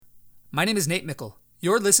My name is Nate Mickle.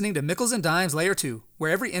 You're listening to Mickles and Dimes Layer 2,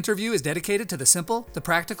 where every interview is dedicated to the simple, the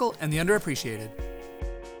practical, and the underappreciated.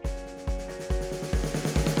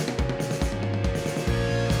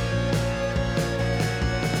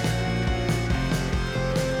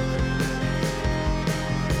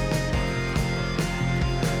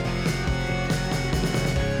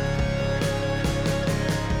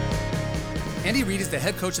 Andy Reid is the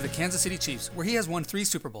head coach of the Kansas City Chiefs, where he has won 3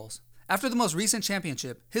 Super Bowls. After the most recent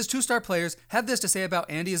championship, his 2-star players had this to say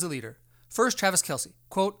about Andy as a leader. First, Travis Kelce,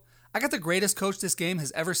 quote, "I got the greatest coach this game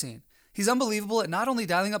has ever seen. He's unbelievable at not only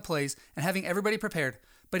dialing up plays and having everybody prepared,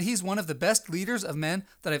 but he's one of the best leaders of men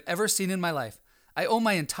that I've ever seen in my life. I owe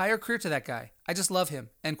my entire career to that guy. I just love him,"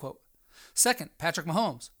 end quote. Second, Patrick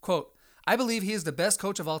Mahomes, quote, "I believe he is the best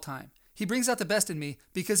coach of all time. He brings out the best in me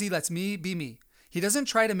because he lets me be me. He doesn't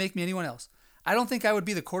try to make me anyone else. I don't think I would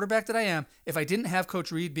be the quarterback that I am if I didn't have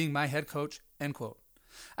Coach Reid being my head coach," end quote.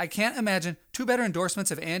 I can't imagine 2 better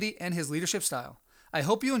endorsements of Andy and his leadership style. I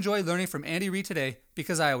hope you enjoy learning from Andy Reid today,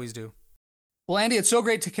 because I always do. Well, Andy, it's so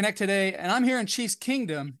great to connect today, and I'm here in Chiefs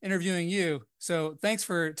Kingdom interviewing you, so thanks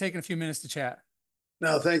for taking a few minutes to chat.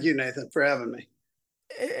 No, thank you, Nathan, for having me.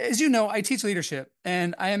 As you know, I teach leadership,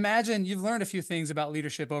 and I imagine you've learned a few things about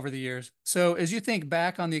leadership over the years. So as you think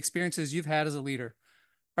back on the experiences you've had as a leader,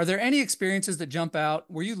 are there any experiences that jump out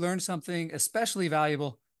where you learned something especially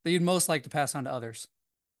valuable that you'd most like to pass on to others?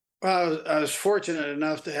 Well, I was fortunate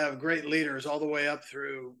enough to have great leaders all the way up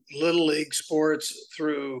through Little League sports,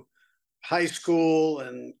 through high school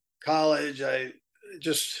and college. I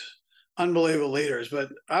just unbelievable leaders.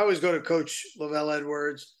 But I always go to Coach Lavelle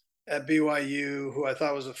Edwards at BYU, who I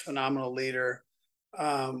thought was a phenomenal leader.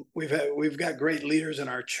 We've got great leaders in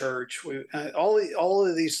our church. All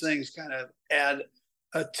of these things kind of add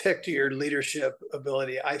a tick to your leadership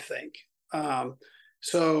ability, I think. But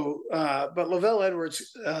Lavelle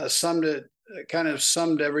Edwards kind of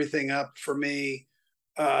summed everything up for me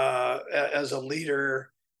as a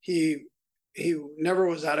leader. He never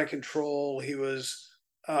was out of control. He was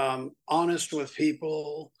honest with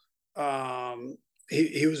people.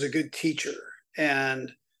 He was a good teacher,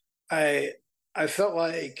 and I felt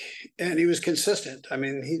like, and he was consistent. I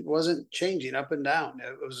mean, he wasn't changing up and down.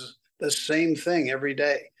 It was the same thing every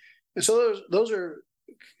day. And so those are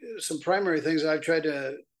some primary things I've tried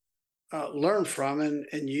to learn from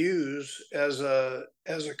and use as a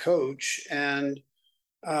coach and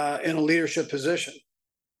in a leadership position.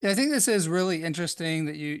 Yeah, I think this is really interesting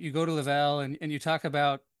that you go to Lavelle and you talk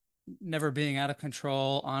about never being out of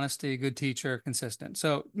control, honesty, good teacher, consistent.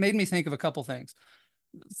 So it made me think of a couple things.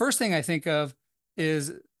 First thing I think of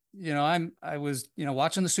is, I was,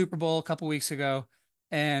 watching the Super Bowl a couple weeks ago,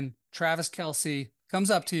 and Travis Kelce comes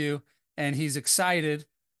up to you and he's excited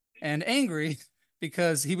and angry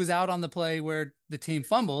because he was out on the play where the team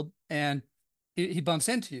fumbled, and he bumps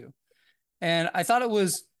into you. And I thought it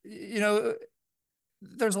was,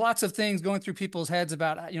 there's lots of things going through people's heads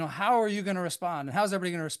about, how are you going to respond and how's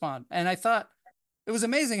everybody going to respond? And I thought it was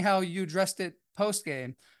amazing how you addressed it post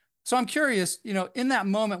game. So I'm curious, in that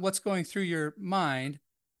moment, what's going through your mind,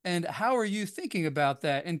 and how are you thinking about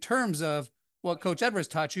that in terms of what Coach Edwards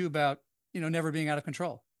taught you about, never being out of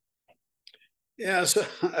control? Yeah, so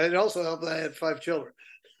it also helped that I had 5 children.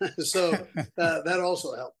 So that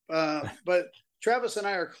also helped. But Travis and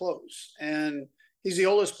I are close, and he's the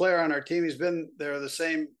oldest player on our team. He's been there the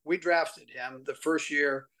same. We drafted him the first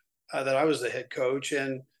year that I was the head coach.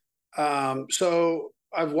 And so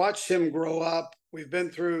I've watched him grow up. We've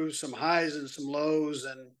been through some highs and some lows,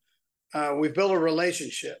 and we've built a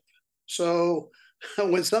relationship. So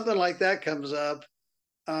when something like that comes up,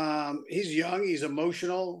 he's young, he's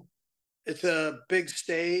emotional. It's a big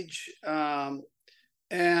stage. And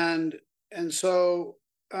so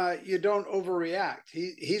you don't overreact.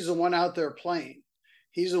 He's the one out there playing.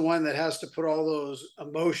 He's the one that has to put all those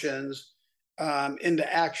emotions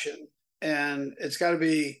into action. And it's got to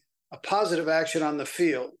be a positive action on the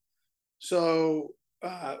field. So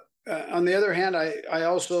on the other hand, I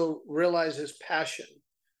also realize his passion.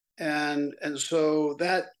 And so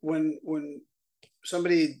that when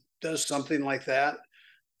somebody does something like that,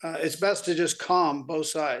 it's best to just calm both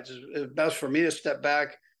sides. It's best for me to step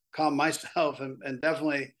back, calm myself, and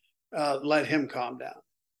definitely let him calm down.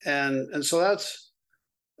 And so that's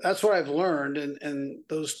what I've learned in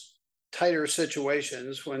those tighter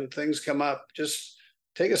situations when things come up. Just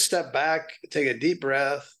take a step back, take a deep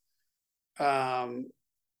breath,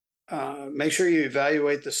 make sure you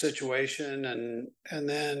evaluate the situation, and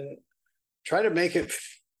then try to make it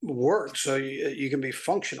work so you can be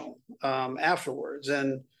functional afterwards,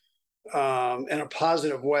 and in a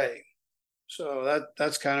positive way. So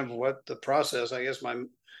that's kind of what the process, I guess,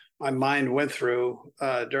 my mind went through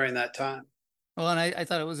during that time. Well, and I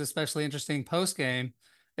thought it was especially interesting post game.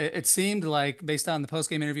 It seemed like, based on the post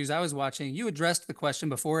game interviews I was watching, you addressed the question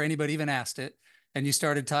before anybody even asked it, and you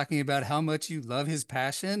started talking about how much you love his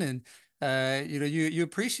passion, and you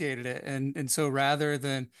appreciated it, and so rather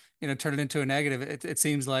than turn it into a negative, it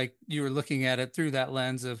seems like you were looking at it through that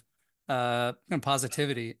lens of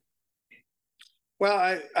positivity.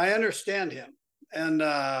 Well, I understand him, and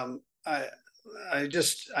I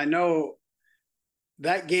know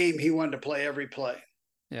that game he wanted to play every play.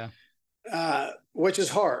 Yeah. Which is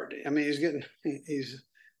hard. I mean, he's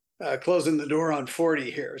closing the door on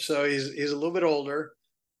 40 here, so he's a little bit older,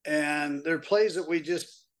 and there are plays that we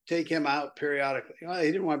just take him out periodically. Well,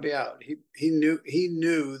 he didn't want to be out. He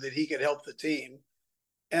knew that he could help the team,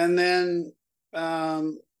 and then I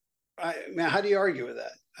mean, how do you argue with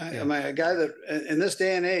that? Yeah. Am I a guy that in this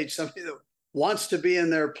day and age, somebody that wants to be in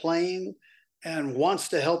there playing and wants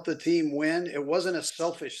to help the team win? It wasn't a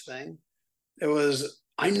selfish thing. It was,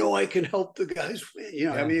 I know I can help the guys win.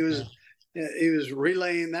 I mean, he was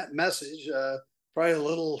relaying that message, probably a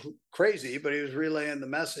little crazy, but he was relaying the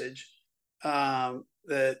message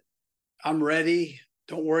that I'm ready.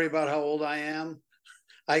 Don't worry about how old I am.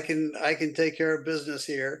 I can take care of business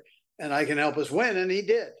here, and I can help us win. And he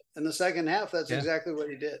did. In the second half, that's exactly what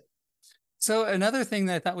he did. So another thing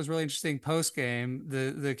that I thought was really interesting post game,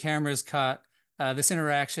 the cameras caught this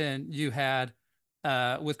interaction you had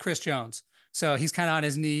with Chris Jones. So he's kind of on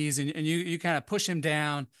his knees, and you kind of push him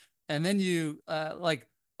down, and then you like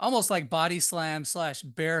almost like body slam /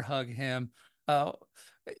 bear hug him.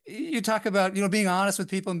 You talk about being honest with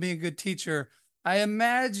people and being a good teacher. I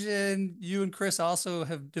imagine you and Chris also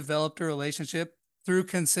have developed a relationship through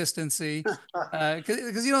consistency,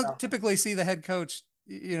 because you don't typically see the head coach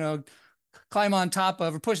climb on top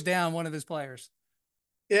of or push down one of his players.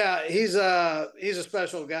 Yeah, he's a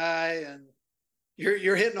special guy, and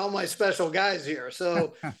you're hitting all my special guys here.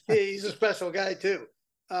 So he's a special guy too.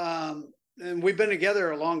 And we've been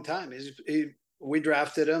together a long time. We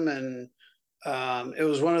drafted him, and it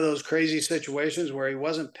was one of those crazy situations where he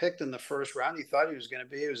wasn't picked in the first round. He thought he was going to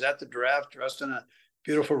be. He was at the draft dressed in a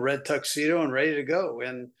beautiful red tuxedo and ready to go,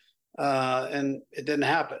 and it didn't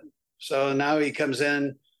happen. So now he comes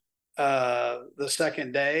in the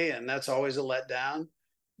second day, and that's always a letdown.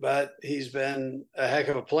 But he's been a heck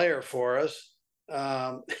of a player for us,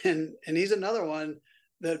 and he's another one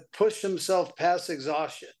that pushed himself past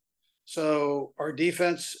exhaustion. So our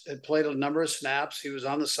defense had played a number of snaps. He was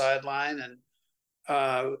on the sideline, and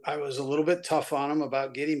I was a little bit tough on him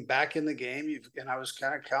about getting back in the game. And I was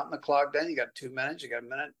kind of counting the clock down. You got 2 minutes. You got a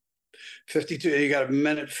minute 52. You got a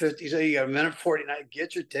minute 50. So you got a minute 49.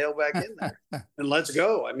 Get your tail back in there and let's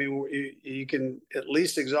go. I mean, you can at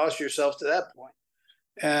least exhaust yourself to that point.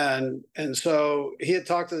 And so he had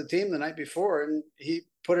talked to the team the night before, and he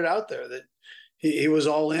put it out there that he was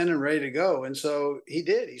all in and ready to go. And so he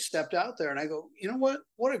did. He stepped out there, and I go, you know what?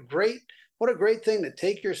 What a great thing to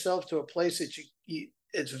take yourself to a place that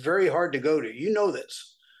it's very hard to go to. You know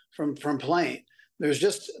this from playing.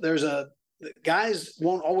 Guys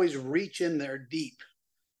won't always reach in there deep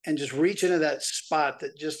and just reach into that spot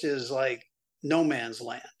that just is like no man's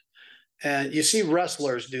land. And you see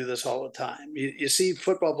wrestlers do this all the time. You see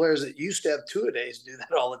football players that used to have two-a-days do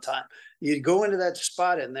that all the time. You go into that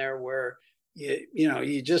spot in there where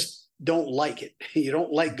you just don't like it. You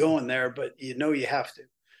don't like going there, but you have to,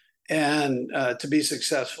 and to be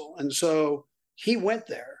successful. And so he went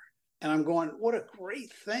there, and I'm going, what a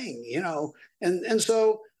great thing, And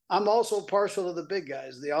so I'm also partial to the big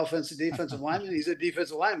guys, the offensive, defensive lineman. He's a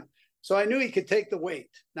defensive lineman. So I knew he could take the weight.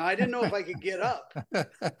 Now I didn't know if I could get up.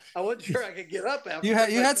 I wasn't sure I could get up after. You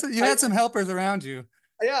had some helpers around you.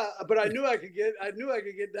 Yeah, but I knew I could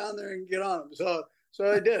get down there and get on him.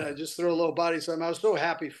 So I did. I just threw a little body slam. I was so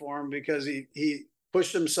happy for him because he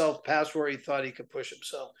pushed himself past where he thought he could push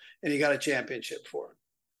himself, and he got a championship for him.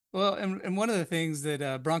 Well, and one of the things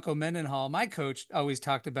that Bronco Mendenhall, my coach, always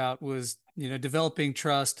talked about was developing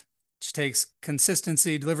trust, which takes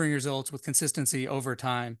consistency, delivering results with consistency over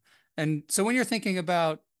time. And so when you're thinking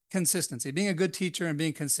about consistency, being a good teacher and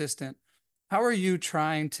being consistent, how are you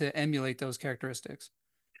trying to emulate those characteristics?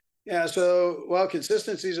 Yeah, so, well,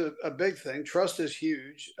 consistency is a big thing. Trust is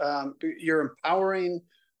huge. You're empowering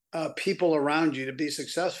people around you to be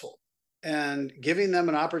successful and giving them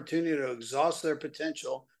an opportunity to exhaust their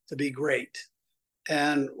potential to be great.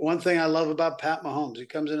 And one thing I love about Pat Mahomes, he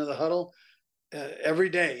comes into the huddle every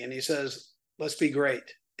day and he says, let's be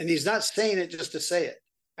great. And he's not saying it just to say it.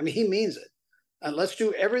 I mean, he means it. And let's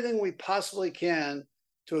do everything we possibly can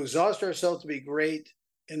to exhaust ourselves to be great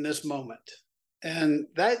in this moment. And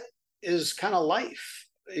that is kind of life.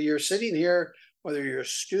 You're sitting here, whether you're a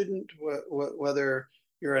student, whether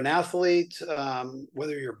you're an athlete,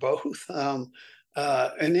 whether you're both,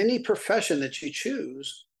 in any profession that you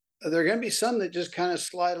choose, there are going to be some that just kind of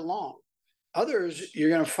slide along. Others you're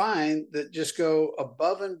going to find that just go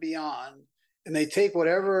above and beyond, and they take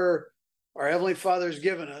whatever our Heavenly Father's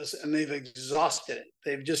given us and they've exhausted it.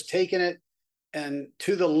 They've just taken it and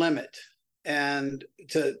to the limit and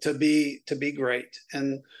to be great.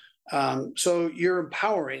 And so you're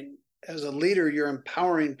empowering as a leader, you're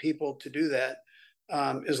empowering people to do that,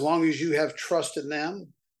 as long as you have trust in them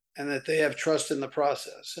and that they have trust in the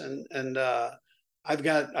process. And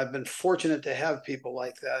I've been fortunate to have people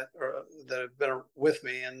like that, or that have been with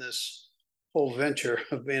me in this whole venture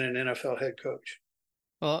of being an NFL head coach.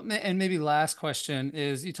 Well, and maybe last question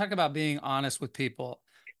is you talk about being honest with people.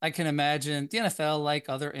 I can imagine the NFL, like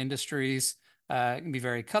other industries, can be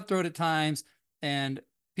very cutthroat at times, and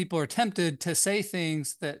people are tempted to say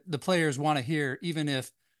things that the players want to hear, even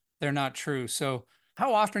if they're not true. So,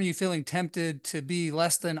 how often are you feeling tempted to be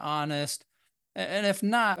less than honest? And if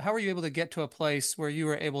not, how are you able to get to a place where you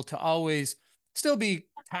are able to always still be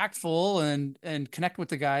tactful and connect with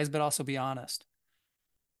the guys, but also be honest?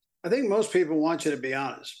 I think most people want you to be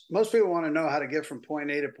honest. Most people want to know how to get from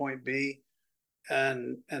point A to point B,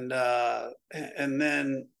 and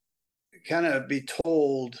then kind of be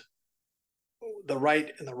told the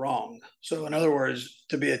right and the wrong. So, in other words,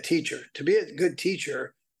 to be a teacher, to be a good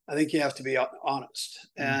teacher, I think you have to be honest.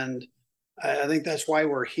 Mm. And I think that's why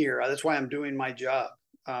we're here. That's why I'm doing my job.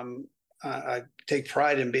 I take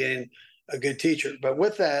pride in being a good teacher. But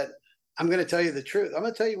with that, I'm going to tell you the truth. I'm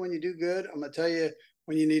going to tell you when you do good. I'm going to tell you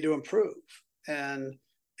when you need to improve. And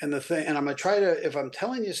and I'm going to try to, if I'm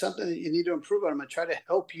telling you something that you need to improve on, I'm going to try to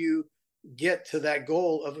help you get to that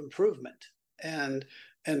goal of improvement. And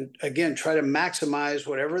and again, try to maximize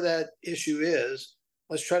whatever that issue is.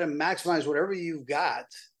 Let's try to maximize whatever you've got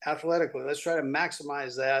athletically. Let's try to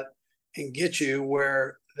maximize that and get you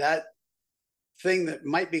where that thing that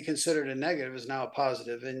might be considered a negative is now a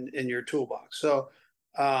positive in your toolbox.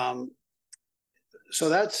 Um, so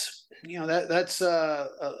that's, that's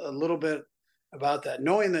a little bit about that.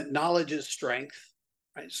 Knowing that knowledge is strength,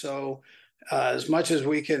 right? So as much as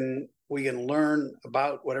we can learn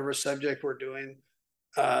about whatever subject we're doing,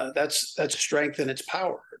 that's strength and its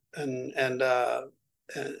power, and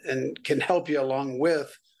can help you along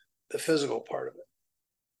with the physical part of it.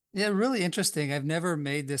 Yeah, really interesting. I've never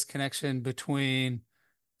made this connection between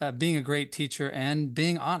being a great teacher and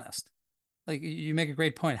being honest. Like you make a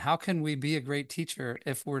great point. How can we be a great teacher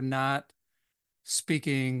if we're not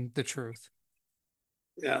speaking the truth?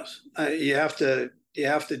 Yes, you have to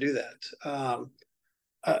do that.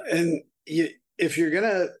 And if you're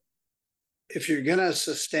gonna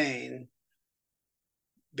sustain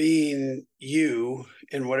being you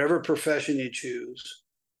in whatever profession you choose,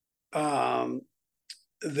 um,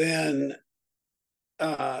 then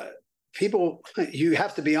people you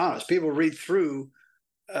have to be honest. People read through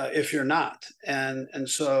if you're not, and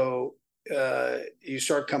so you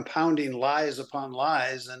start compounding lies upon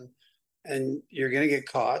lies, and you're going to get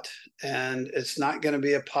caught, and it's not going to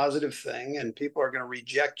be a positive thing, and people are going to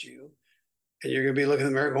reject you, and you're going to be looking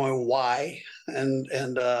in the mirror going, why? And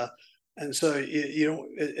so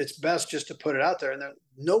it's best just to put it out there, and there's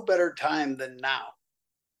no better time than now,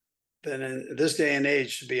 than in this day and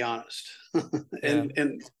age, to be honest. Yeah.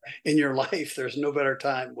 And in your life, there's no better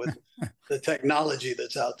time with the technology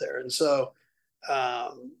that's out there. And so,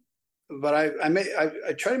 um, but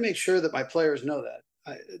I try to make sure that my players know that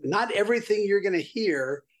not everything you're going to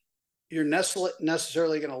hear you're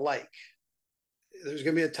necessarily going to like. There's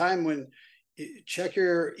going to be a time when you check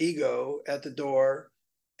your ego at the door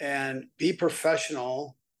and be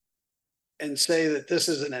professional and say that this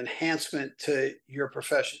is an enhancement to your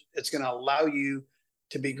profession. It's going to allow you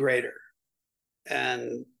to be greater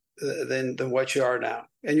and than what you are now.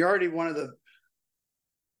 And you're already one of the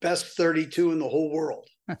best 32 in the whole world.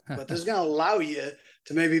 But this is going to allow you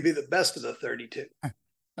to maybe be the best of the 32.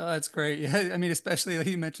 Oh, that's great. Yeah, I mean, especially like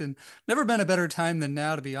you mentioned, never been a better time than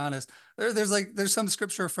now, to be honest. There's some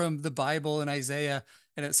scripture from the Bible in Isaiah,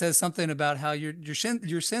 and it says something about how your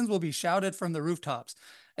sins will be shouted from the rooftops.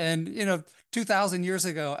 And 2,000 years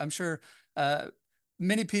ago, I'm sure uh,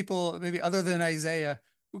 many people, maybe other than Isaiah,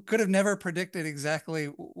 could have never predicted exactly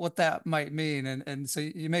what that might mean. And so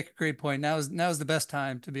you make a great point. Now is the best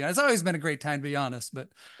time to be honest. It's always been a great time to be honest, but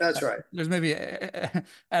That's right. there's maybe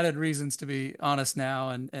added reasons to be honest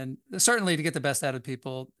now, and certainly to get the best out of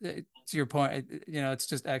people. To your point, it's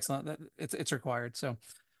just excellent that it's required. So,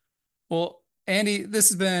 well, Andy, this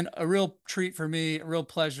has been a real treat for me, a real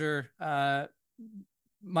pleasure.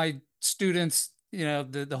 My students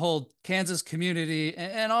the whole Kansas community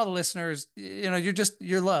and all the listeners,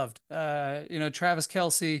 you're loved. Travis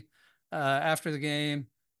Kelce, after the game,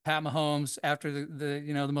 Pat Mahomes after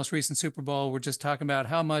the most recent Super Bowl, we're just talking about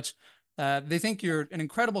how much they think you're an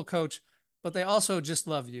incredible coach, but they also just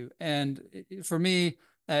love you. And for me,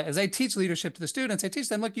 as I teach leadership to the students, I teach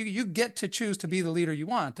them, look, you get to choose to be the leader you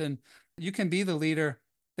want, and you can be the leader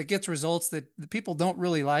that gets results that the people don't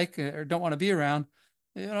really like or don't want to be around.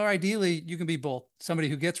 Ideally, you can be both, somebody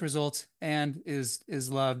who gets results and is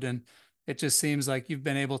loved. And it just seems like you've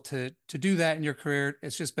been able to do that in your career.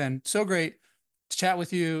 It's just been so great to chat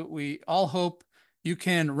with you. We all hope you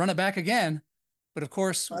can run it back again. But of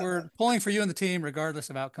course, we're pulling for you and the team regardless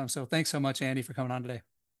of outcome. So thanks so much, Andy, for coming on today.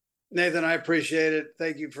 Nathan, I appreciate it.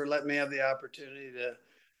 Thank you for letting me have the opportunity to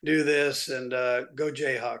do this, and go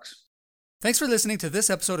Jayhawks. Thanks for listening to this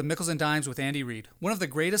episode of Mickles and Dimes with Andy Reid, one of the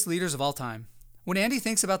greatest leaders of all time. When Andy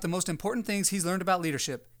thinks about the most important things he's learned about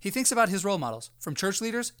leadership, he thinks about his role models, from church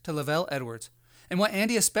leaders to Lavelle Edwards. And what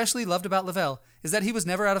Andy especially loved about Lavelle is that he was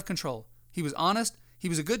never out of control. He was honest, he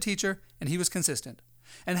was a good teacher, and he was consistent.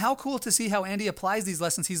 And how cool to see how Andy applies these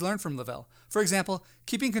lessons he's learned from Lavelle. For example,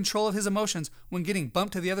 keeping control of his emotions when getting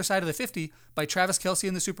bumped to the other side of the 50 by Travis Kelce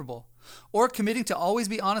in the Super Bowl. Or committing to always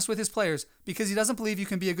be honest with his players because he doesn't believe you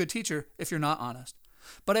can be a good teacher if you're not honest.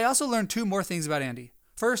 But I also learned two more things about Andy.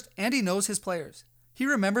 First, Andy knows his players. He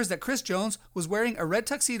remembers that Chris Jones was wearing a red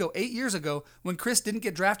tuxedo 8 years ago when Chris didn't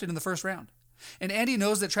get drafted in the first round. And Andy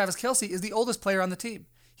knows that Travis Kelce is the oldest player on the team.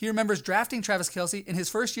 He remembers drafting Travis Kelce in his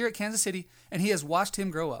first year at Kansas City, and he has watched him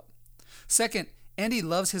grow up. Second, Andy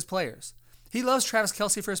loves his players. He loves Travis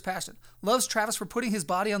Kelce for his passion, loves Travis for putting his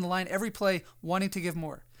body on the line every play, wanting to give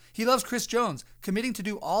more. He loves Chris Jones, committing to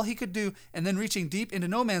do all he could do and then reaching deep into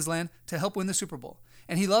no man's land to help win the Super Bowl.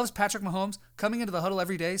 And he loves Patrick Mahomes, coming into the huddle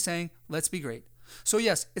every day saying, let's be great. So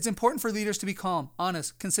yes, it's important for leaders to be calm,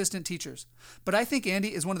 honest, consistent teachers. But I think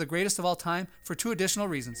Andy is one of the greatest of all time for two additional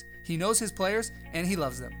reasons. He knows his players and he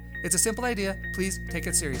loves them. It's a simple idea. Please take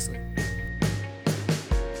it seriously.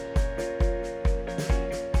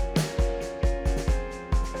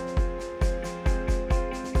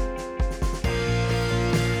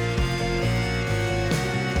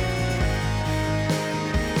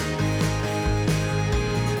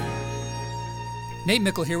 Nate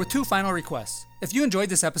Mickle here with two final requests. If you enjoyed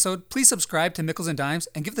this episode, please subscribe to Mickles and Dimes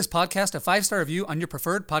and give this podcast a 5-star review on your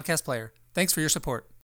preferred podcast player. Thanks for your support.